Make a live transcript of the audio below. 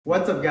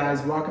What's up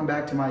guys, welcome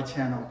back to my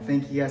channel.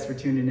 Thank you guys for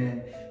tuning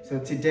in. So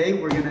today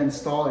we're gonna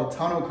install a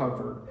tonneau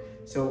cover.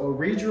 So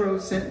Oedro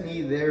sent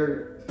me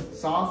their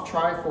soft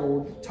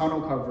trifold tonneau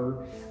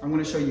cover. I'm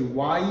gonna show you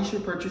why you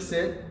should purchase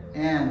it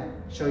and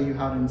show you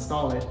how to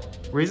install it.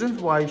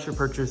 Reasons why you should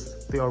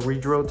purchase the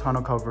Oedro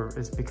tonneau cover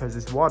is because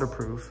it's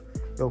waterproof.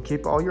 It'll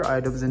keep all your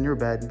items in your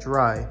bed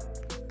dry.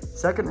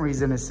 Second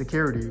reason is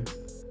security.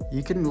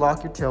 You can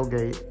lock your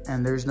tailgate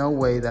and there's no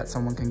way that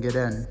someone can get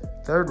in.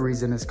 Third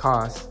reason is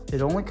cost.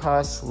 It only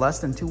costs less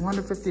than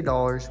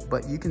 $250,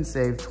 but you can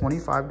save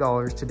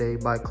 $25 today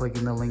by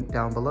clicking the link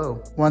down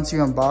below. Once you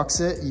unbox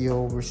it,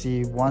 you'll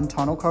receive one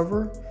tonneau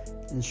cover,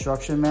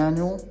 instruction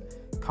manual,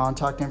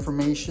 contact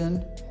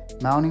information,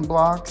 mounting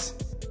blocks,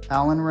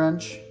 Allen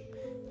wrench,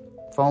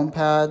 foam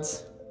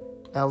pads,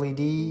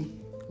 LED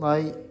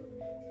light,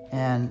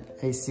 and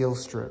a seal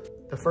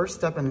strip. The first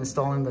step in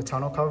installing the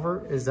tonneau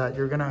cover is that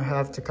you're gonna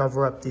have to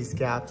cover up these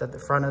gaps at the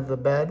front of the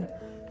bed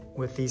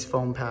with these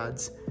foam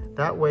pads.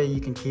 That way you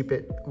can keep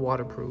it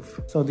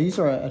waterproof. So these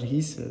are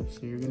adhesive,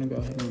 so you're gonna go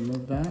ahead and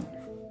remove that.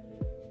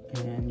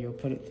 And you'll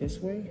put it this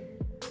way,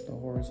 the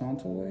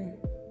horizontal way,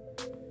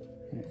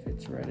 and it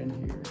fits right in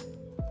here.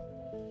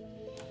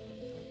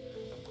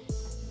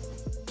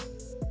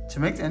 To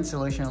make the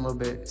installation a little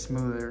bit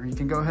smoother, you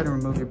can go ahead and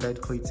remove your bed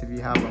cleats if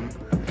you have them.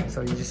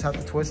 So you just have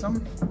to twist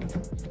them,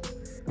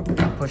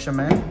 push them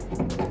in,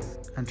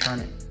 and turn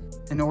it.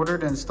 In order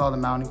to install the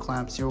mounting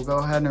clamps, you'll go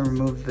ahead and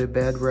remove the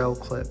bed rail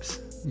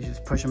clips. You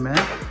just push them in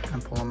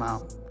and pull them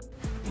out.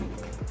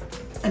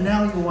 And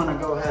now you want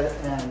to go ahead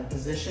and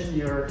position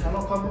your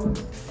tonneau cover at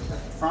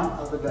the front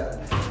of the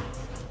bed.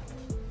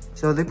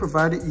 So they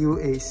provided you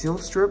a seal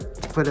strip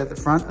to put at the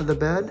front of the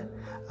bed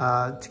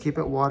to keep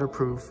it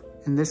waterproof.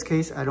 In this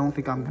case, I don't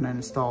think I'm going to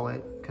install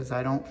it because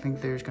I don't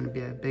think there's going to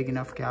be a big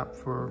enough gap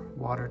for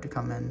water to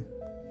come in.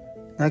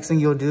 Next thing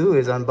you'll do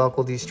is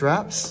unbuckle these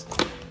straps.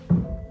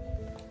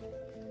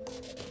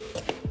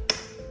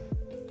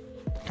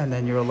 And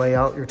then you'll lay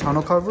out your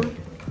tonneau cover.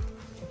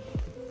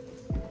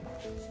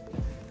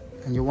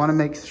 And you want to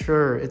make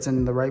sure it's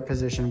in the right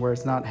position where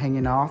it's not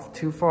hanging off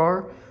too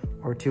far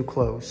or too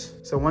close.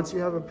 So once you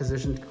have it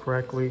positioned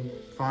correctly,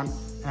 front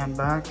and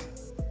back,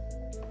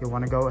 you'll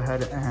want to go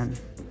ahead and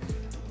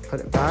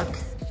put it back.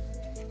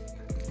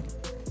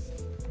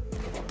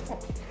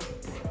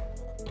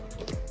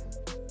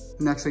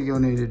 Next thing you'll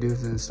need to do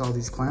is install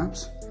these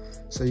clamps.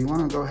 So you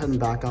want to go ahead and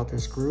back out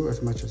the screw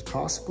as much as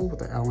possible with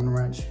the Allen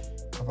wrench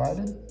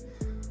provided.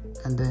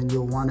 And then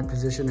you'll want to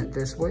position it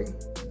this way.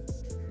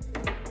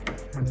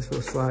 And this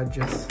will slide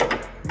just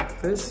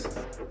like this.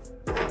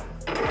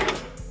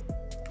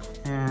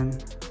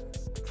 And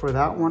for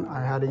that one,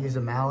 I had to use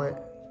a mallet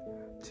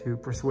to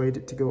persuade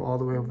it to go all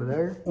the way over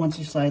there. Once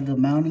you slide the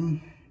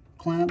mounting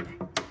clamp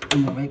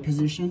in the right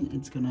position,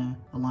 it's gonna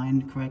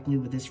align correctly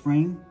with this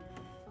frame.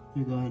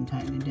 You go ahead and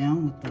tighten it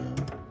down with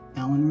the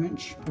Allen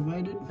wrench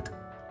provided.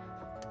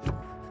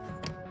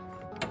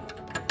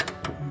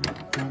 And the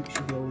clamp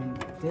should go in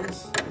like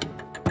this.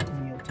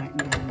 And you'll tighten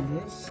down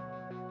this.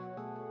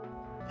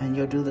 And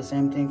you'll do the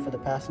same thing for the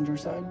passenger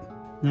side.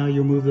 Now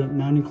you'll move the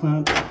mounting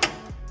clamp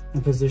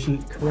and position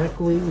it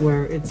correctly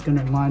where it's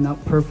gonna line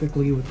up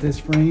perfectly with this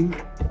frame.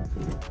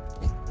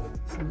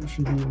 So it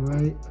should be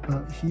right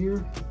about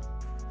here.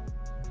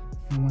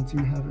 And once you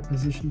have it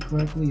positioned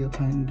correctly, you'll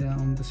tighten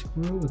down the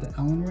screw with the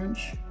Allen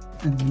wrench.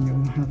 And then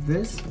you'll have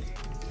this.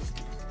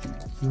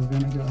 We're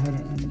gonna go ahead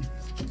and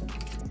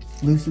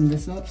loosen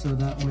this up so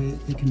that way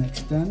it can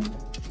extend.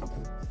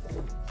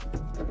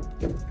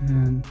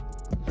 And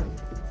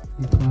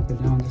you clamp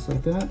it down just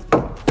like that.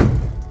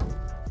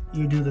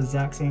 You do the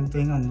exact same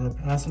thing on the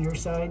passenger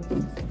side.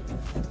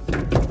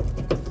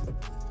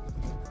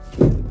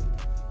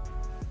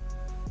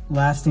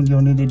 Last thing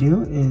you'll need to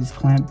do is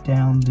clamp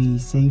down the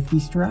safety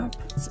strap.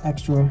 It's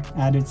extra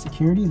added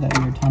security that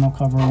your tonneau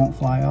cover won't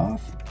fly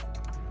off.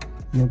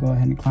 You'll go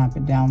ahead and clamp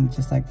it down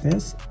just like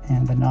this,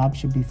 and the knob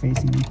should be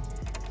facing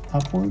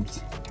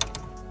upwards.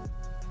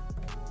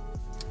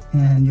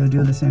 And you'll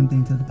do the same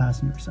thing to the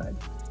passenger side.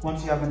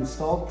 Once you have it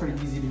installed, pretty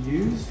easy to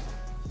use.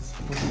 Just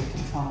put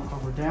the tonneau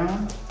cover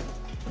down,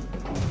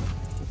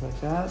 just like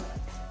that.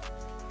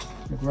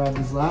 You grab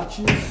these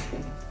latches,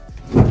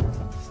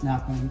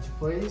 snap them into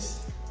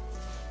place.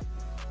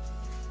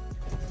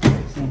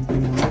 Same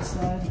thing on this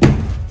side.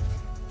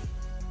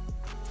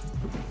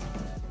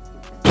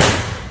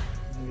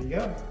 There you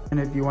go. And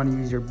if you want to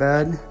use your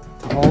bed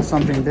to haul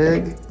something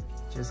big,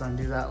 just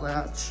undo that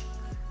latch,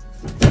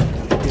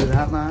 do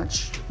that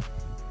latch.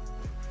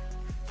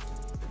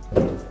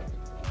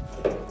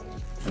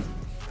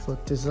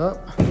 Flip this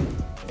up,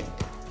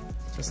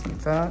 just like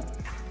that.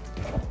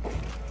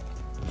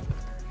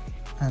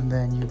 And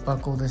then you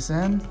buckle this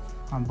in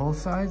on both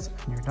sides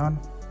and you're done.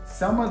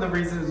 Some of the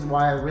reasons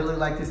why I really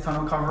like this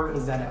tonneau cover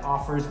is that it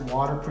offers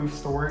waterproof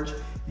storage.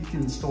 You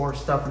can store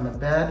stuff in the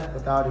bed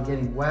without it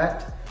getting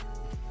wet.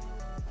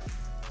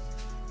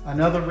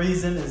 Another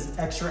reason is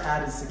extra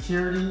added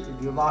security.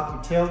 If you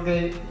lock your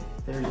tailgate,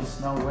 there's just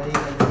no way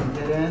that you can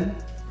get in.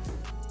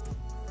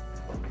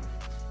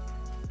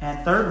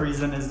 And third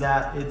reason is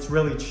that it's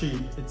really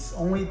cheap. It's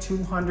only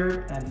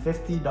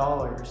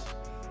 $250.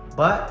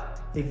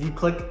 But if you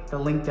click the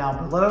link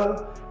down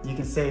below, you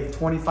can save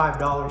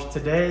 $25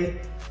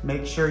 today.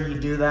 Make sure you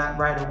do that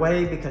right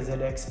away because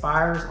it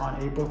expires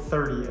on April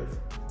 30th.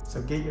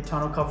 So get your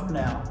tonneau cover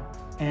now.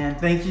 And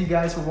thank you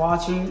guys for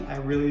watching. I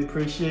really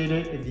appreciate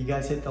it. If you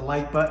guys hit the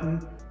like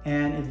button,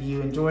 and if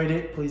you enjoyed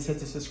it, please hit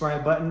the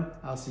subscribe button.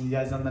 I'll see you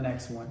guys on the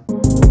next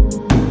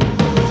one.